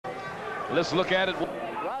Let's look at it.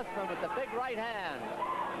 Rossman with the big right hand.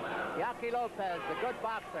 Yaqui Lopez, the good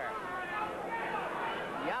boxer.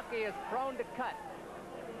 Yaqui is prone to cut.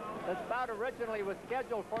 This bout originally was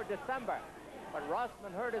scheduled for December, but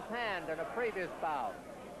Rossman hurt his hand in a previous bout,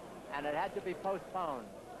 and it had to be postponed.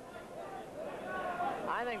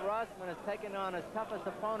 I think Rossman has taken on his toughest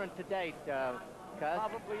opponent to date, Cus.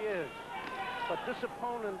 Probably is. But this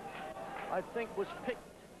opponent, I think, was picked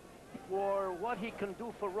for what he can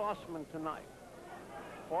do for Rossman tonight.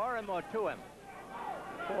 For him or to him?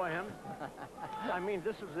 For him. I mean,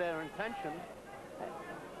 this is their intention.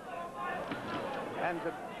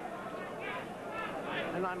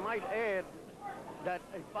 And I might add that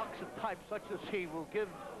a boxer type such as he will give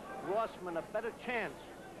Rossman a better chance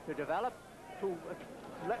to develop, to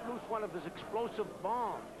let loose one of his explosive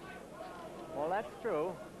bombs. Well, that's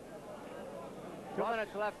true. 2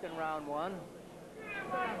 minutes left in round one.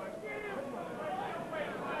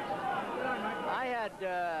 I had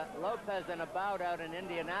Lopez in a bout out in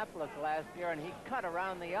Indianapolis last year, and he cut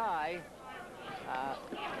around the eye.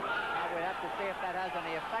 We'd have to see if that has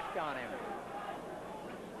any effect on him.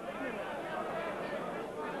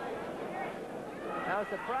 Now,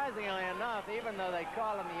 surprisingly enough, even though they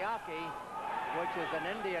call him Yaqui, which is an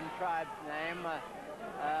Indian tribe's name,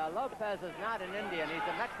 Lopez is not an Indian. He's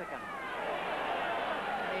a Mexican.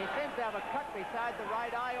 He seems to have a cut beside the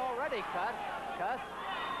right eye already, Cus.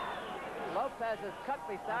 Lopez is cut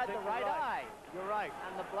beside the right eye. You're right.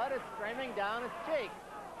 And the blood is streaming down his cheek.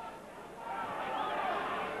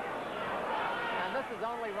 And this is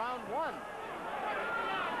only round one.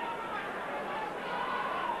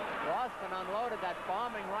 Rossman unloaded that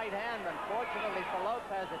bombing right hand. Unfortunately for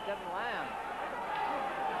Lopez, it didn't land.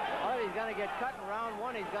 Oh, he's going to get cut in round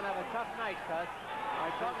one. He's going to have a tough night, Cus.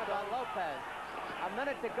 I'm talking about Lopez. A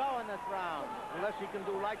minute to go in this round. Unless he can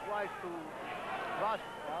do likewise to Rossman.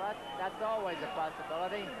 Well, that's always a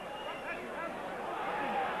possibility.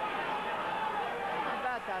 How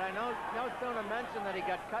about that? I no sooner mentioned that he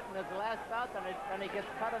got cut in his last bout than he gets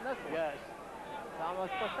cut in this one. Yes. It's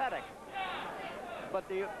almost pathetic. But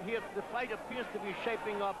the fight appears to be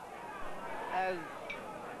shaping up as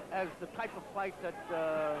the type of fight that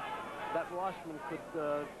Rossman could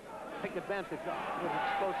take advantage of with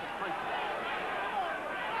explosive punches.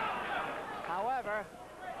 However,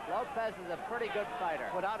 Lopez is a pretty good fighter.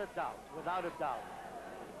 Without a doubt. Without a doubt.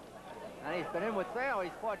 And he's been in with Theo.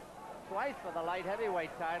 He's fought twice for the light heavyweight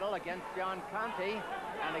title against John Conti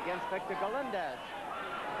and against Victor Galindez,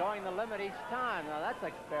 going the limit each time. Now, that's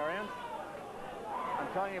experience.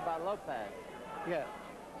 I'm talking about Lopez. Yeah.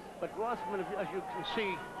 But Rossman, as you can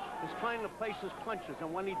see, is trying to place his punches,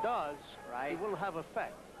 and when he does, he will have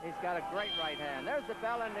effect. He's got a great right hand. There's the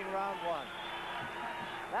bell ending round one.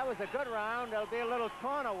 That was a good round. There'll be a little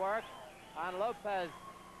corner work on Lopez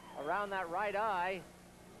around that right eye.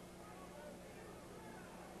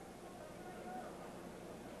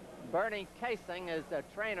 Bernie Casing, his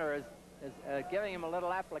trainer, is giving him a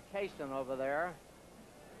little application over there.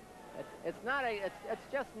 It's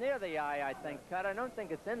just near the eye, I think, Cut. I don't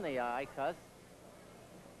think it's in the eye, Cus.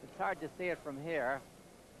 It's hard to see it from here.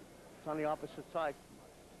 It's on the opposite side.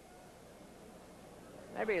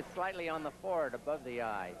 Maybe it's slightly on the forehead above the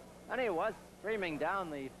eye. And it was streaming down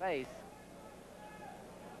the face.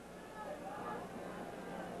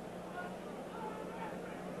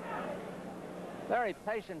 Very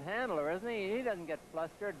patient handler, isn't he? He doesn't get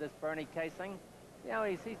flustered, this Bernie Casing. You know,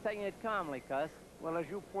 he's taking it calmly, Cus. Well, as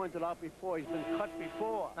you pointed out before, he's been cut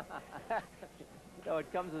before. So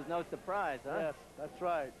it comes as no surprise, huh? Yes, that's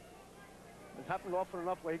right. It happened often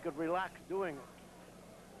enough where he could relax doing it.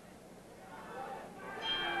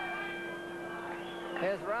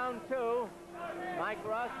 Here's round two. Mike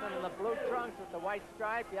Rossman in the blue trunks with the white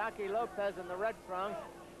stripe. Yaqui Lopez in the red trunks.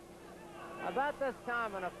 About this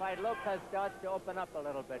time in a fight, Lopez starts to open up a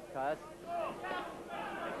little bit, Cus.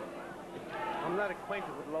 I'm not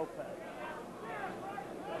acquainted with Lopez.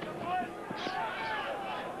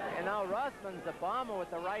 You know, Rossman's a bomber with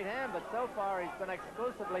the right hand, but so far he's been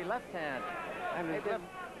exclusively left hand. And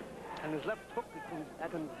his left hook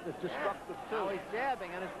is destructive, too. Now he's jabbing,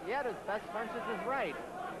 and yet his best punch is his right.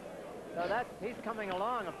 So he's coming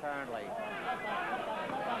along, apparently.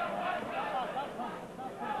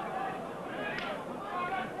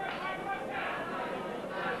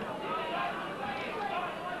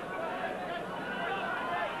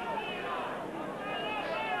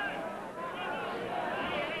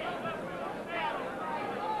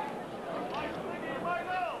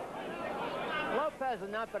 Lopez has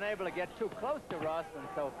not been able to get too close to Rossman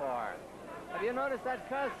so far. Have you noticed that,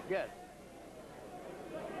 Cus? Yes.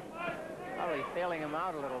 Probably feeling him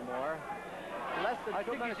out a little more. less than I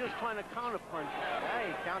 2 think minutes. he's just trying to counterpunch. Yeah,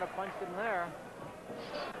 he counterpunched him there.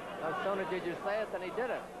 No sooner did you say it than he did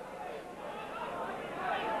it.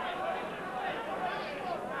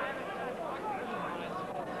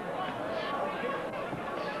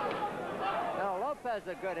 Now, Lopez is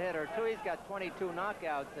a good hitter, too. He's got 22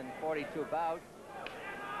 knockouts in 42 bouts.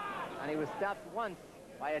 And he was stopped once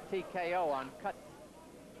by a TKO on cuts.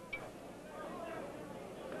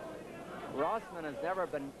 Rossman has never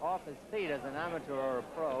been off his feet as an amateur or a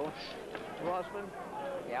pro. Rossman?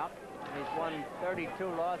 Yeah. And he's won 32,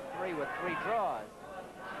 lost 3 with 3 draws.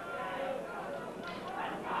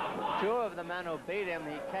 2 of the men who beat him,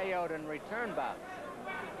 he KO'd in return bouts.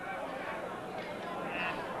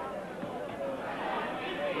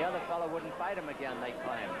 The other fellow wouldn't fight him again, they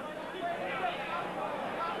claim.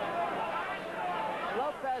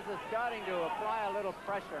 Lopez is starting to apply a little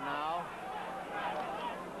pressure now.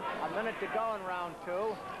 A minute to go in round 2.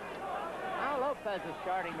 Now Lopez is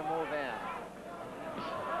starting to move in.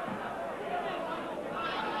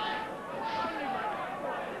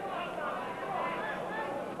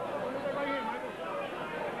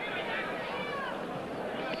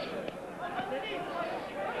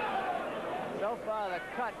 So far, the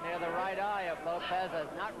cut near the right eye of Lopez has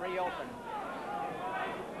not reopened.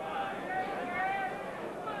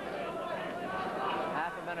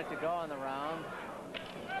 Half a minute to go in the round.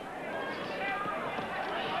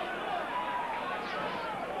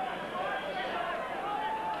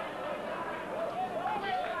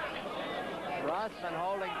 Rossman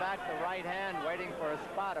holding back the right hand, waiting for a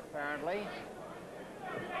spot, apparently.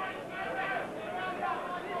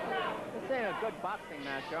 This ain't a good boxing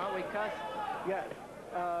match, aren't we, Cuss? Yeah.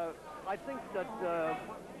 I think that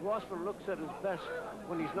Rossman looks at his best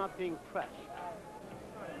when he's not being pressed.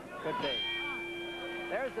 Could be.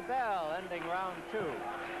 There's the bell, ending round 2.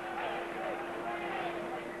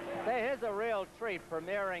 Say, here's a real treat,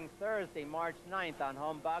 premiering Thursday, March 9th on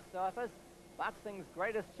Home Box Office. Boxing's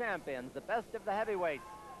Greatest Champions, the best of the heavyweights,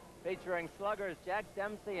 featuring sluggers Jack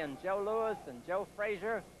Dempsey and Joe Louis and Joe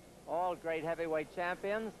Frazier, all great heavyweight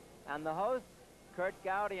champions, and the hosts, Kurt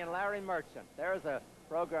Gowdy and Larry Merchant. There's a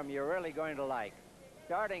program you're really going to like.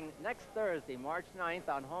 Starting next Thursday, March 9th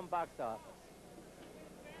on Home Box Office.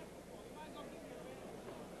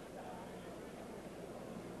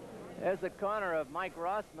 There's the corner of Mike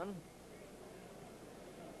Rossman.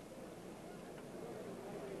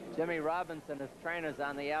 Jimmy Robinson, his trainer's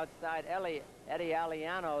on the outside. Eddie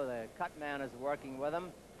Aliano, the cut man, is working with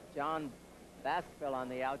him. John Baskerville on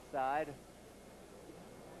the outside.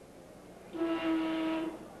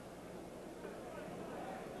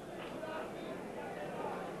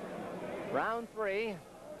 Round 3.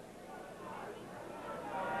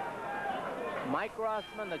 Mike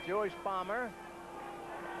Rossman, the Jewish bomber.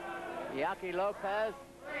 Yaqui Lopez.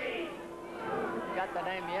 Got the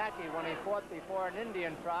name Yaqui when he fought before an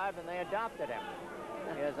Indian tribe and they adopted him.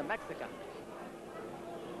 He is a Mexican.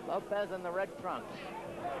 Lopez in the red trunks.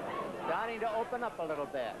 Starting to open up a little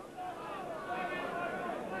bit.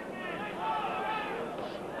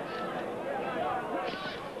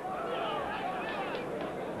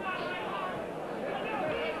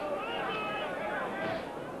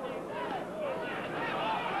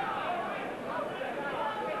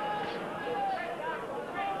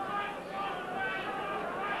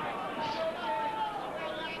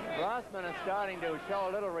 Rossman is starting to show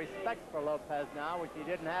a little respect for Lopez now, which he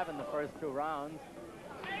didn't have in the first 2 rounds.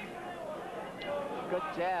 Good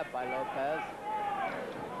jab by Lopez.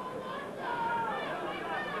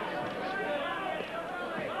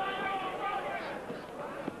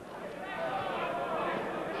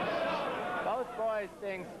 Both boys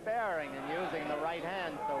being sparing and using the right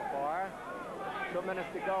hand so far. 2 minutes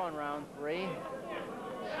to go in round 3.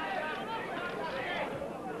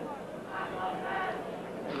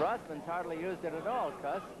 Rossman's hardly used it at all,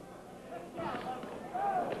 Cuss.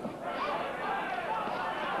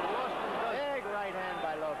 Big right hand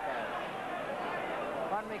by Lopez.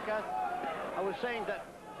 Pardon me, Cuss? I was saying that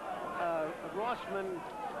Rossman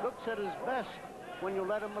looks at his best when you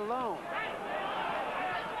let him alone.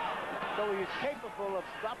 So he's capable of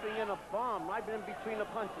dropping in a bomb right in between the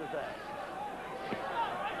punches there.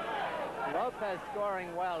 Lopez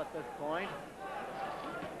scoring well at this point.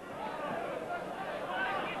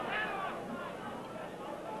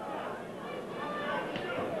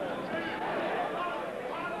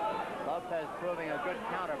 Lopez proving a good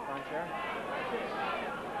counter-puncher.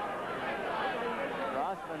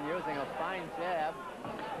 Rossman using a fine jab.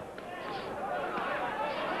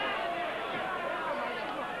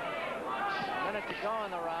 A minute to go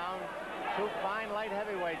in the round. 2 fine light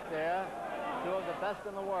heavyweights there. 2 of the best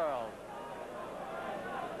in the world.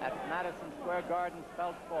 at Madison Square Garden's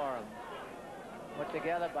Felt Forum, put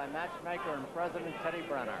together by matchmaker and president Teddy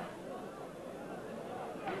Brenner.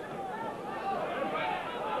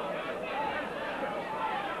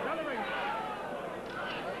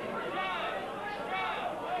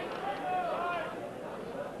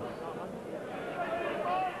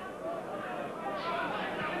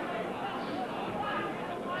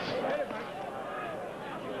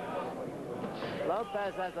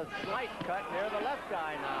 Lopez has a slight cut near the left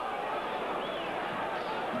eye now.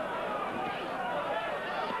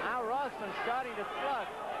 Now Rossman's starting to slug,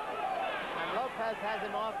 and Lopez has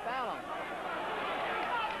him off balance.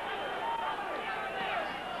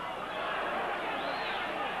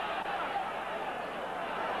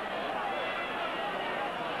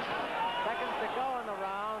 Seconds to go in the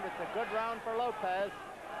round. It's a good round for Lopez.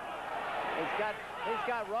 He's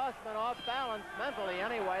got Rossman off balance mentally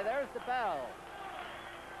anyway. There's the bell.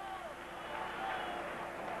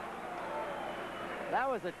 That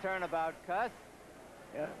was a turnabout, Cuss.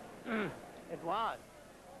 Yeah, it was.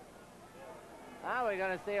 Now we're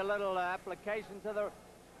going to see a little application to the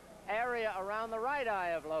area around the right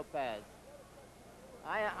eye of Lopez.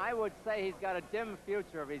 I would say he's got a dim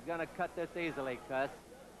future if he's going to cut this easily, Cuss.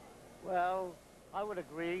 Well, I would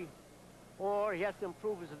agree. Or he has to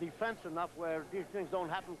improve his defense enough where these things don't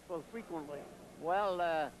happen so frequently. Well,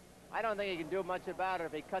 I don't think he can do much about it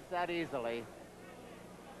if he cuts that easily.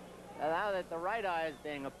 Now that the right eye is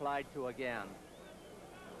being applied to again.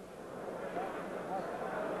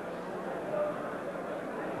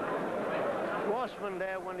 Rossman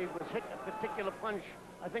there, when he was hit a particular punch,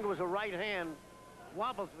 I think it was a right hand,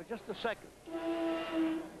 wobbles for just a second.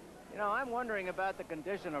 You know, I'm wondering about the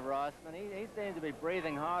condition of Rossman. He seems to be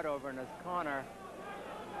breathing hard over in his corner.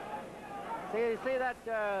 See that,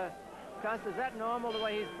 Cuss, is that normal the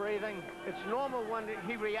way he's breathing? It's normal when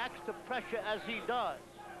he reacts to pressure as he does.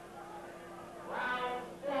 Round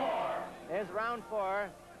 4. Here's round 4.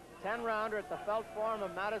 10-rounder at the Felt Forum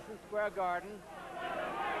of Madison Square Garden.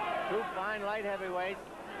 Two fine light heavyweights.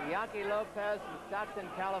 Yaqui Lopez from Stockton,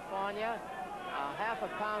 California. Half a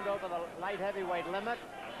pound over the light heavyweight limit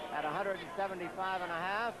at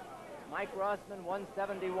 175.5. Mike Rossman,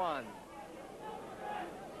 171.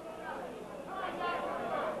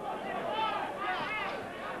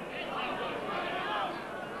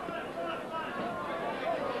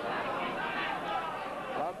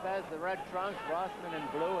 Lopez, the red trunks, Rossman in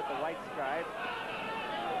blue with the white stripe.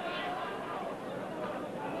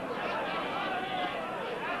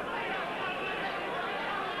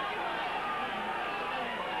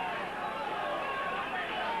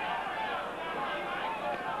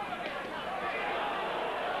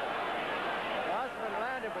 Rossman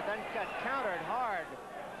landed, but then got countered hard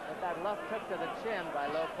with that left hook to the chin by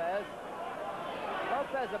Lopez.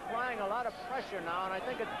 Lopez applying a lot of pressure now, and I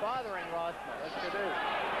think it's bothering Rossman. Yes, it is.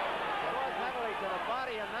 It was heavily to the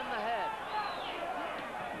body and then the head.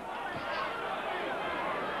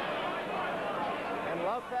 And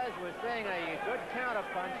Lopez was seeing a good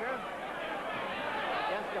counterpuncher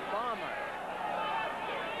against a bomber.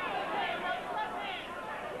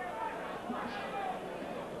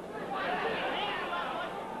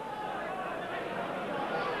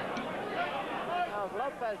 Now, if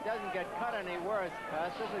Lopez doesn't get cut any worse,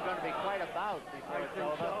 Cuss, this is going to be quite a bout before it's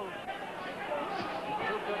over. So.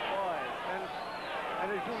 Two good boys. And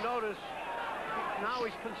as you notice, now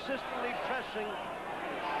he's consistently pressing,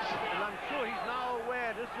 and I'm sure he's now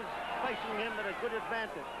aware this is placing him at a good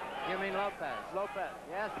advantage. You mean Lopez? Lopez.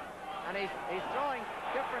 Yes. And he's throwing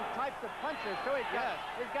different types of punches, too.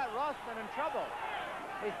 He's got Rossman in trouble.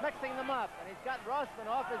 He's mixing them up, and he's got Rossman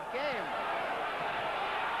off his game.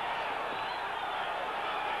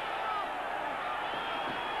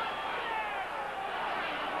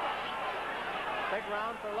 Big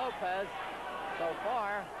round for Lopez so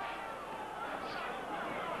far.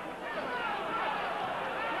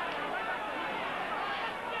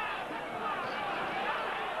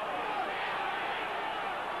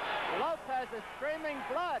 Lopez is streaming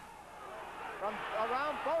blood from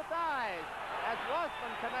around both eyes as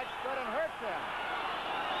Rossman connects good and hurts him.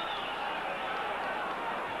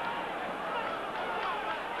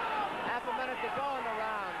 Half a minute to go in the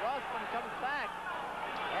round. Rossman comes back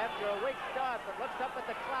after a weak start, but looks up at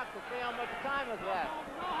the clock to see how much time is left.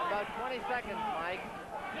 About 20 seconds, Mike.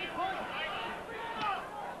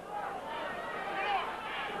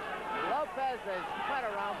 Lopez is cut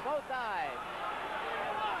around both eyes.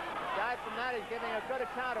 Aside from that, he's giving a good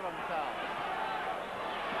account of himself.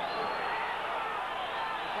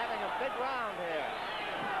 He's having a big round here.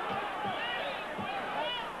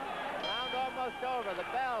 Round almost over, the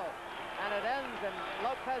bell, and it ends in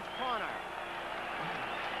Lopez's corner.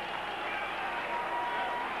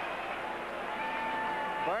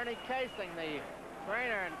 Bernie Casing, the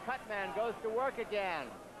trainer and cut man, goes to work again.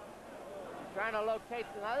 He's trying to locate.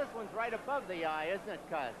 Now this one's right above the eye, isn't it,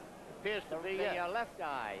 Cus? Appears to be, the left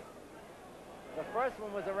eye. The first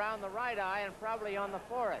one was around the right eye and probably on the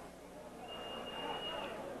forehead.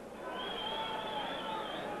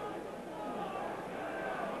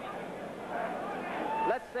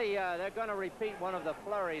 Let's see, they're going to repeat one of the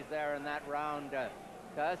flurries there in that round,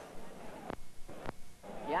 Cus.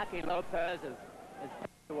 Yaqui Lopez is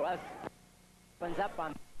to us. Opens up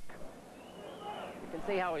on. You can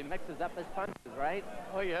see how he mixes up his punches, right?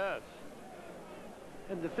 Oh, yes.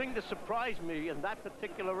 And the thing that surprised me in that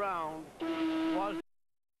particular round was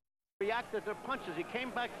he reacted to punches. He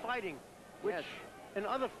came back fighting, which yes. In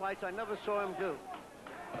other fights I never saw him do.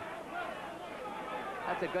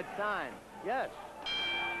 That's a good sign. Yes.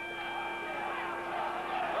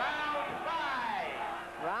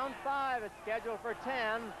 Round 5, it's scheduled for 10,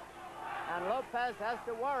 and Lopez has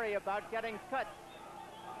to worry about getting cuts.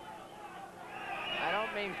 I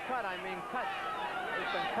don't mean cut, I mean cuts.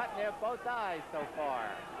 He's been cut near both eyes so far.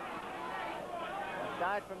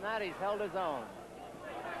 Aside from that, he's held his own.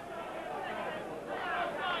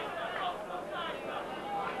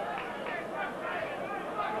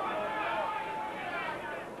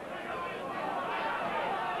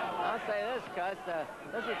 I'll say this, Cus,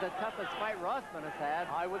 this is the toughest fight Rossman has had.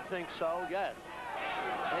 I would think so, yes.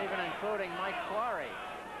 Even including Mike Quarry.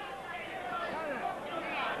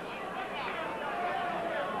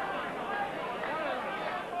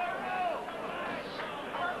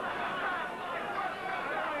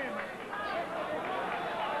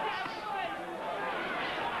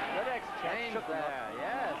 Good exchange there,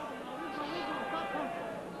 yes.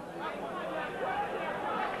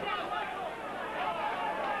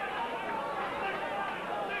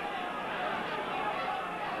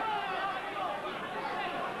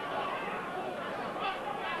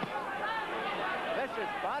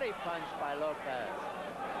 Body punch by Lopez.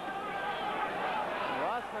 And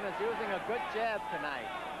Rossman is using a good jab tonight.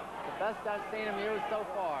 The best I've seen him use so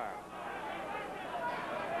far.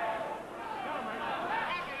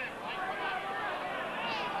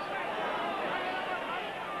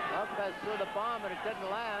 Lopez threw the bomb and it didn't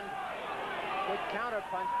land. Good counter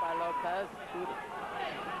punch by Lopez.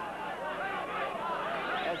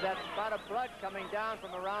 There's that spot of blood coming down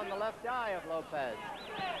from around the left eye of Lopez.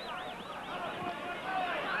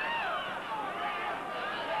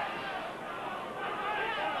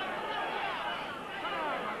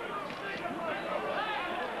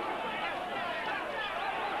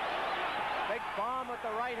 Bomb with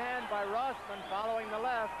the right hand by Rossman, following the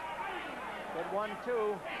left. Good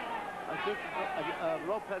 1-2. I think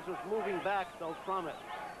Lopez was moving back, though, from it.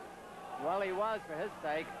 Well, he was, for his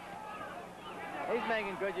sake. He's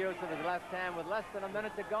making good use of his left hand with less than a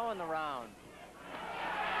minute to go in the round.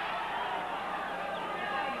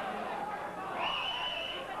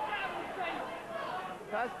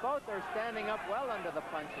 Because both are standing up well under the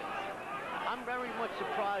punches. I'm very much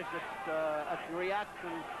surprised at the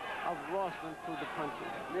reaction of Rossman to the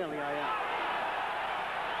punches. Really, I am.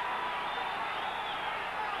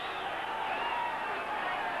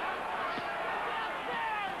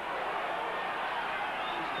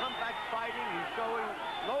 He's come back fighting. He's showing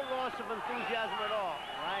no loss of enthusiasm at all.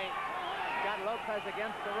 Right. Got Lopez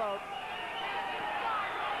against the ropes.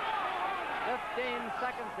 15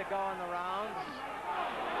 seconds to go in the round.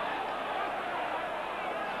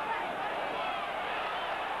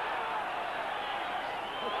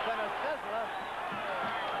 It's been a sizzler.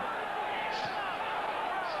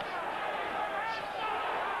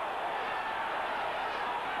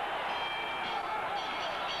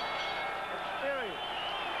 Experience.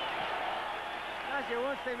 Gosh, you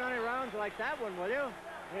won't see many rounds like that one, will you?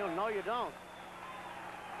 No, you don't.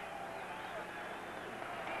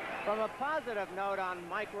 From a positive note on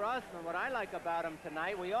Mike Rossman, what I like about him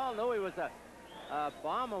tonight, we all knew he was a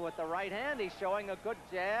bomber with the right hand. He's showing a good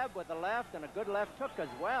jab with the left and a good left hook as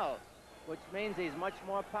well, which means he's much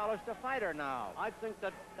more polished a fighter now. I think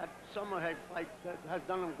that Summerhead fight has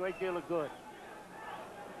done him a great deal of good.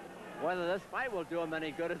 Whether this fight will do him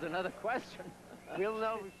any good is another question. We'll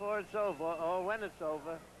know before it's over, or when it's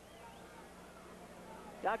over.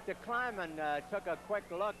 Dr. Kleiman took a quick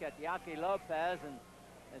look at Yaqui Lopez and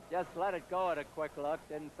just let it go at a quick look,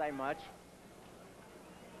 didn't say much.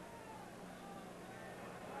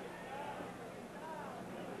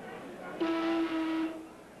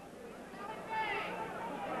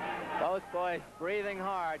 Both boys breathing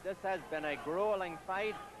hard. This has been a grueling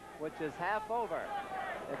fight, which is half over.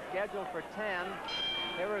 It's scheduled for 10.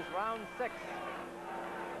 Here is round 6.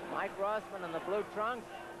 Mike Rossman in the blue trunks,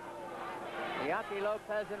 Yaqui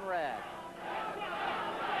Lopez in red.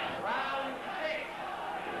 Round 6.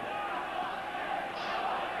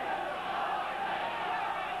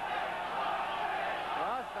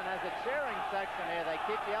 Rossman has a cheering section here. They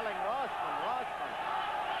keep yelling Rossman, Rossman.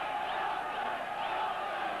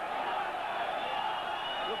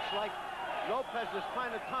 Looks like Lopez is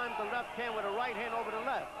trying to time the left hand with a right hand over the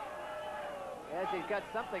left. Yes, he's got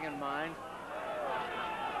something in mind.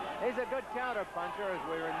 He's a good counter puncher, as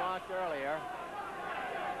we remarked earlier.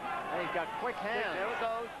 And he's got quick hands. There it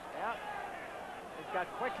goes. Yep. He's got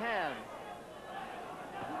quick hands.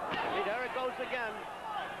 See, there it goes again.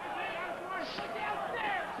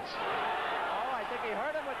 Oh, I think he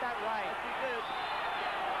hurt him with that right. Yes, he did.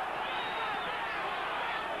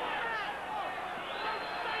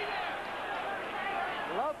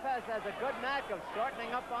 Lopez has a good knack of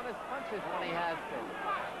shortening up on his punches when he has to.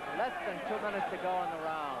 Less than 2 minutes to go in the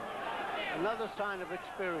round. Another sign of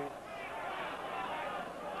experience.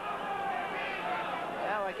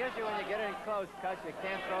 Yeah, I guess when you get in close cuts, you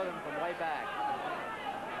can't throw them from way back.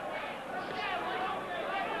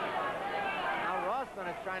 Now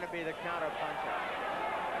Rossman is trying to be the counter puncher.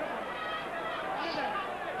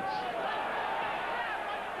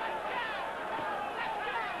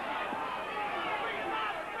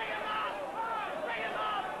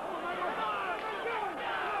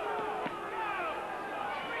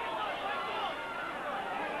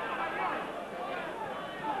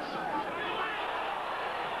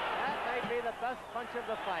 Best punch of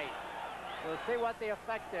the fight. We'll see what the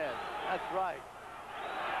effect is. That's right.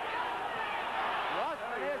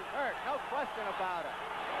 Rossman is hurt, no question about it.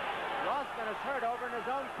 Rossman is hurt over in his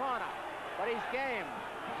own corner, but he's game.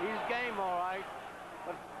 He's game, all right.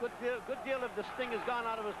 But good deal of the sting has gone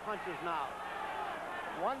out of his punches now.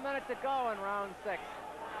 1 minute to go in round 6,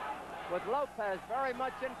 with Lopez very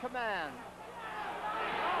much in command.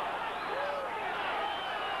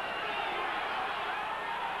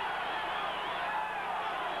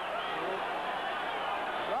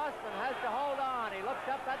 To hold on. He looks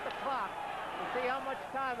up at the clock to see how much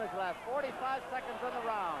time is left. 45 seconds in the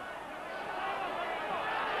round.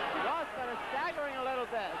 Rossman is staggering a little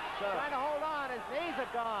bit. Trying to hold on. His knees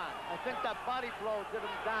are gone. I think that body blow did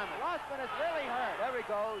him damage. Rossman is really hurt. There he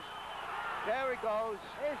goes. There he goes.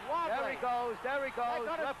 He's wobbling. There he goes. There he goes.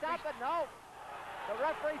 They're going to stop it. No. The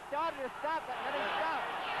referee started to stop it, and then he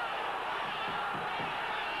stopped.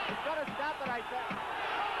 He's going to stop it, I said.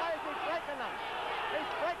 Why is he breaking them? He's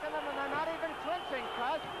breaking them, and they're not even clinching,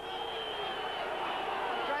 Cus.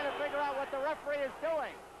 I'm trying to figure out what the referee is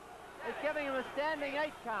doing. He's giving him a standing 8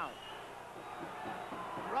 count.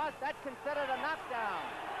 Ross, that's considered a knockdown.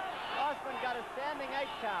 Rossman got a standing 8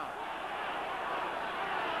 count.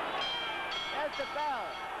 There's the bell.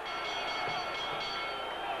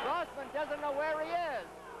 Rossman doesn't know where he is.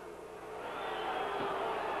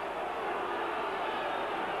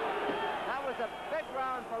 That was a big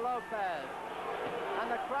round for Lopez. And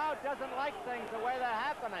the crowd doesn't like things the way they're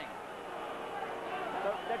happening.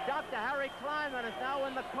 The Dr. Harry Kleiman is now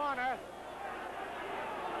in the corner.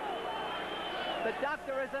 The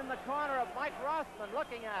doctor is in the corner of Mike Rossman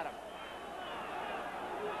looking at him.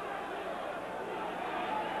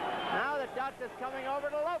 Now the doctor's coming over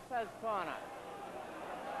to Lopez's corner.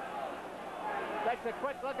 Takes a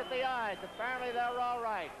quick look at the eyes. Apparently they're all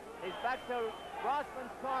right. He's back to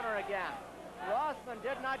Rossman's corner again. Rossman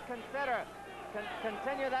did not consider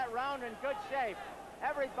continue that round in good shape.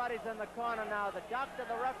 Everybody's in the corner now. The doctor,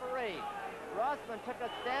 the referee. Rossman took a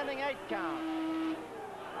standing 8 count.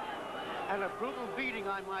 And a brutal beating,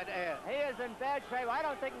 I might add. He is in bad shape. I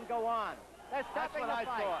don't think he can go on. They're stopping the fight. That's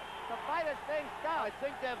what I thought. The fight is being stopped. I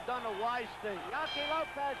think they've done a wise thing. Yaqui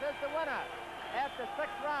Lopez is the winner after 6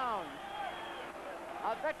 rounds.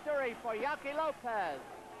 A victory for Yaqui Lopez.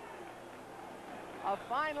 A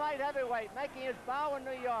fine light heavyweight making his bow in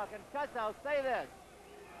New York. And Cus, I'll say this.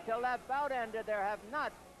 Till that bout ended, there have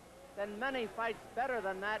not been many fights better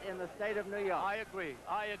than that in the state of New York. I agree.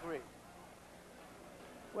 I agree.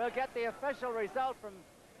 We'll get the official result from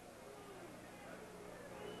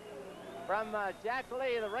Jack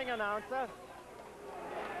Lee, the ring announcer.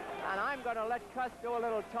 And I'm going to let Cus do a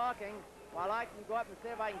little talking while I can go up and see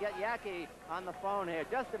if I can get Yaqui on the phone here.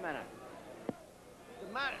 Just a minute.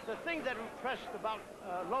 The thing that impressed about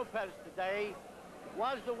Lopez today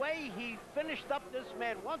was the way he finished up this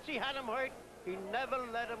man. Once he had him hurt, he never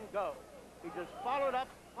let him go. He just followed up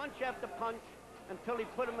punch after punch until he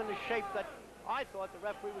put him in the shape that I thought the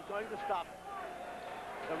referee was going to stop.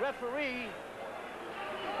 The referee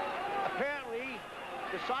apparently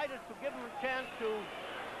decided to give him a chance to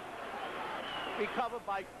recover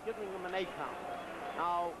by giving him an 8 count.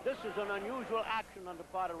 Now, this is an unusual action on the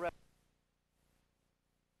part of the referee.